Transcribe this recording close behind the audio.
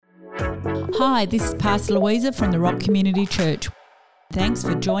Hi, this is Pastor Louisa from the Rock Community Church. Thanks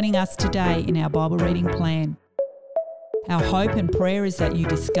for joining us today in our Bible reading plan. Our hope and prayer is that you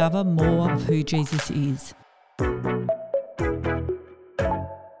discover more of who Jesus is.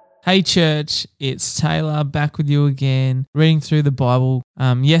 Hey church, it's Taylor back with you again, reading through the Bible.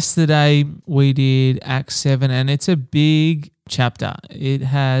 Yesterday we did Acts 7 and it's a big chapter. It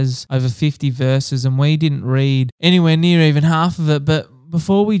has over 50 verses and we didn't read anywhere near even half of it. But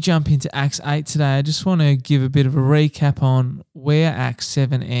before we jump into Acts 8 today, I just want to give a bit of a recap on where Acts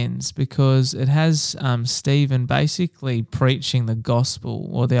 7 ends, because it has Stephen basically preaching the gospel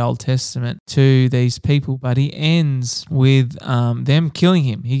or the Old Testament to these people, but he ends with them killing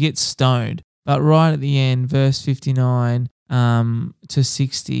him. He gets stoned. But right at the end, verse 59 to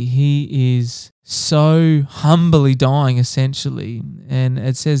 60, he is so humbly dying, essentially. And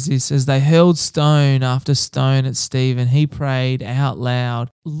it says this: as they hurled stone after stone at Stephen, he prayed out loud,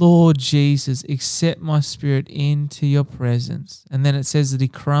 "Lord Jesus, accept my spirit into your presence." And then it says that he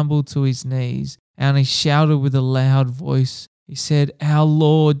crumbled to his knees and he shouted with a loud voice. He said, "Our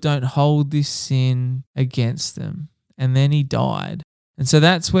Lord, don't hold this sin against them." And then he died. And so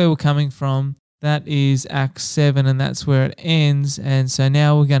that's where we're coming from. That is Acts 7 and that's where it ends. And so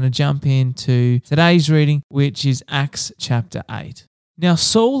now we're going to jump into today's reading, which is Acts chapter 8. Now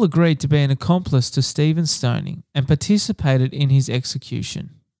Saul agreed to be an accomplice to Stephen's stoning and participated in his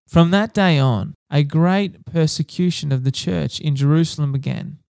execution. From that day on, a great persecution of the church in Jerusalem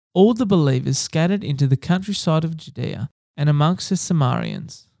began. All the believers scattered into the countryside of Judea and amongst the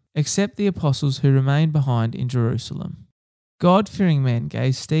Samaritans, except the apostles who remained behind in Jerusalem. God-fearing men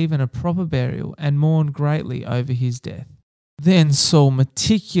gave Stephen a proper burial and mourned greatly over his death. Then Saul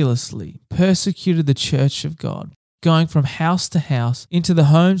meticulously persecuted the church of God, going from house to house into the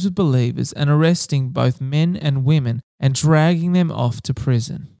homes of believers and arresting both men and women and dragging them off to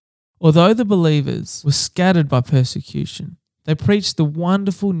prison. Although the believers were scattered by persecution, they preached the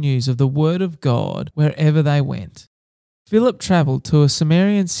wonderful news of the word of God wherever they went. Philip travelled to a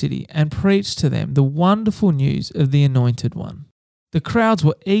Samaritan city and preached to them the wonderful news of the Anointed One. The crowds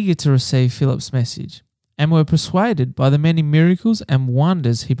were eager to receive Philip's message and were persuaded by the many miracles and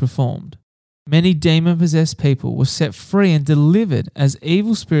wonders he performed. Many demon-possessed people were set free and delivered as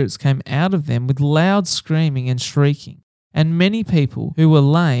evil spirits came out of them with loud screaming and shrieking, and many people who were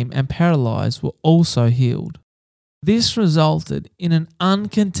lame and paralyzed were also healed. This resulted in an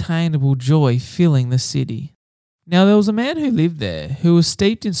uncontainable joy filling the city. Now there was a man who lived there who was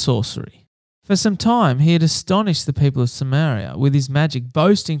steeped in sorcery. For some time he had astonished the people of Samaria with his magic,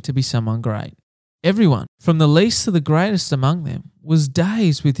 boasting to be someone great. Everyone, from the least to the greatest among them, was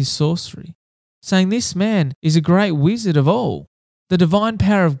dazed with his sorcery, saying, "This man is a great wizard of all. The divine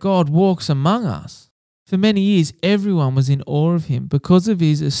power of God walks among us." For many years everyone was in awe of him because of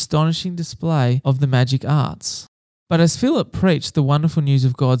his astonishing display of the magic arts. But as Philip preached the wonderful news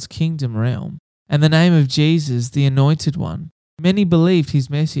of God's kingdom realm, and the name of Jesus, the Anointed One, many believed his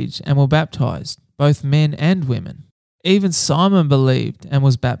message and were baptized, both men and women. Even Simon believed and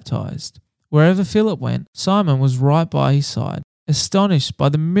was baptized. Wherever Philip went, Simon was right by his side, astonished by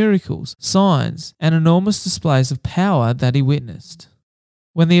the miracles, signs, and enormous displays of power that he witnessed.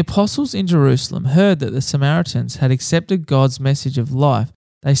 When the apostles in Jerusalem heard that the Samaritans had accepted God's message of life,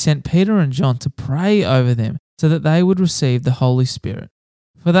 they sent Peter and John to pray over them so that they would receive the Holy Spirit.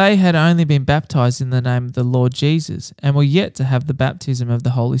 For they had only been baptized in the name of the Lord Jesus and were yet to have the baptism of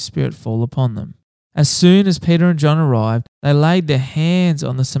the Holy Spirit fall upon them. As soon as Peter and John arrived, they laid their hands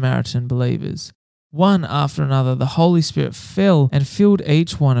on the Samaritan believers. One after another, the Holy Spirit fell and filled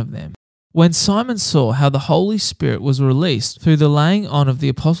each one of them. When Simon saw how the Holy Spirit was released through the laying on of the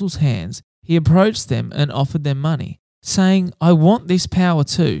apostles' hands, he approached them and offered them money, saying, "I want this power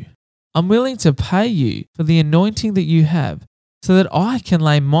too. I'm willing to pay you for the anointing that you have, so that I can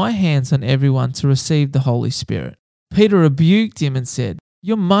lay my hands on everyone to receive the Holy Spirit." Peter rebuked him and said,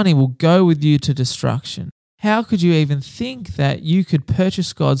 "Your money will go with you to destruction. How could you even think that you could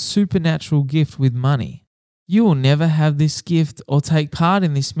purchase God's supernatural gift with money? You will never have this gift or take part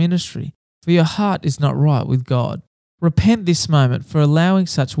in this ministry, for your heart is not right with God. Repent this moment for allowing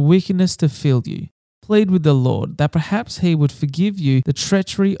such wickedness to fill you. Plead with the Lord that perhaps he would forgive you the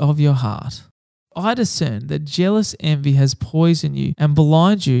treachery of your heart. I discern that jealous envy has poisoned you and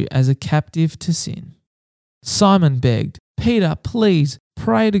blinded you as a captive to sin." Simon begged, "Peter, please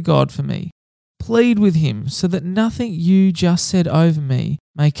pray to God for me. Plead with him so that nothing you just said over me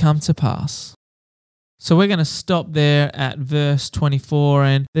may come to pass." So we're going to stop there at verse 24,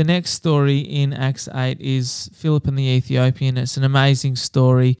 and the next story in Acts 8 is Philip and the Ethiopian. It's an amazing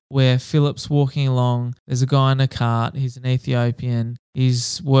story where Philip's walking along. There's a guy in a cart. He's an Ethiopian.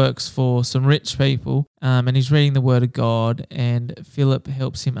 works for some rich people, and he's reading the Word of God, and Philip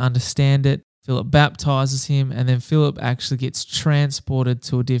helps him understand it. Philip baptizes him, and then Philip actually gets transported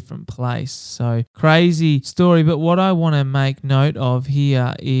to a different place. So crazy story. But what I want to make note of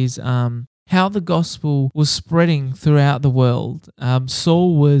here is how the gospel was spreading throughout the world.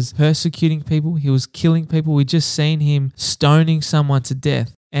 Saul was persecuting people. He was killing people. We just seen him stoning someone to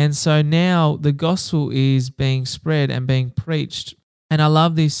death. And so now the gospel is being spread and being preached. And I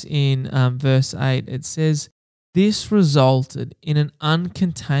love this in verse 8. It says, "This resulted in an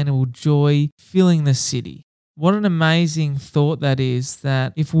uncontainable joy filling the city." What an amazing thought that is,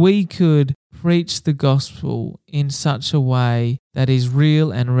 that if we could preach the gospel in such a way that is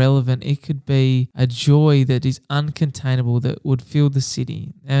real and relevant, it could be a joy that is uncontainable that would fill the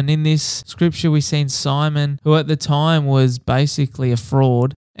city. And in this scripture, we've seen Simon, who at the time was basically a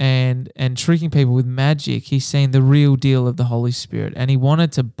fraud, and tricking people with magic. He's seen the real deal of the Holy Spirit, and he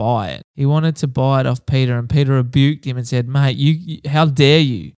wanted to buy it. He wanted to buy it off Peter, and Peter rebuked him and said, "Mate, you how dare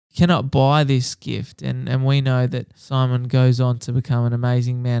you? You cannot buy this gift." And we know that Simon goes on to become an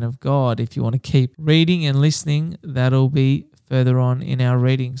amazing man of God. If you want to keep reading and listening, that'll be further on in our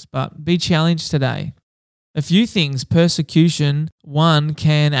readings. But be challenged today. A few things. Persecution, one,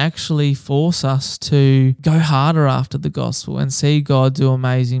 can actually force us to go harder after the gospel and see God do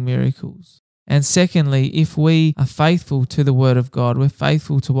amazing miracles. And secondly, if we are faithful to the Word of God, we're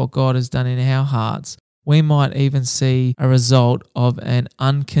faithful to what God has done in our hearts, we might even see a result of an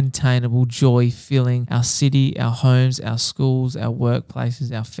uncontainable joy filling our city, our homes, our schools, our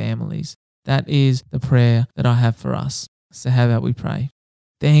workplaces, our families. That is the prayer that I have for us. So how about we pray?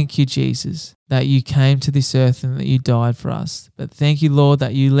 Thank you, Jesus, that you came to this earth and that you died for us. But thank you, Lord,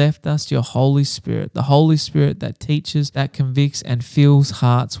 that you left us your Holy Spirit, the Holy Spirit that teaches, that convicts, and fills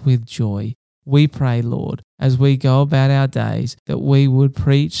hearts with joy. We pray, Lord, as we go about our days, that we would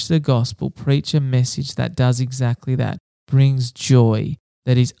preach the gospel, preach a message that does exactly that, brings joy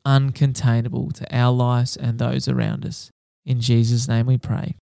that is uncontainable to our lives and those around us. In Jesus' name we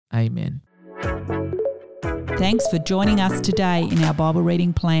pray. Amen. Thanks for joining us today in our Bible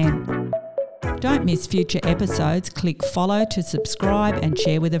reading plan. Don't miss future episodes. Click follow to subscribe and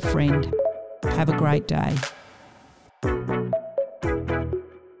share with a friend. Have a great day.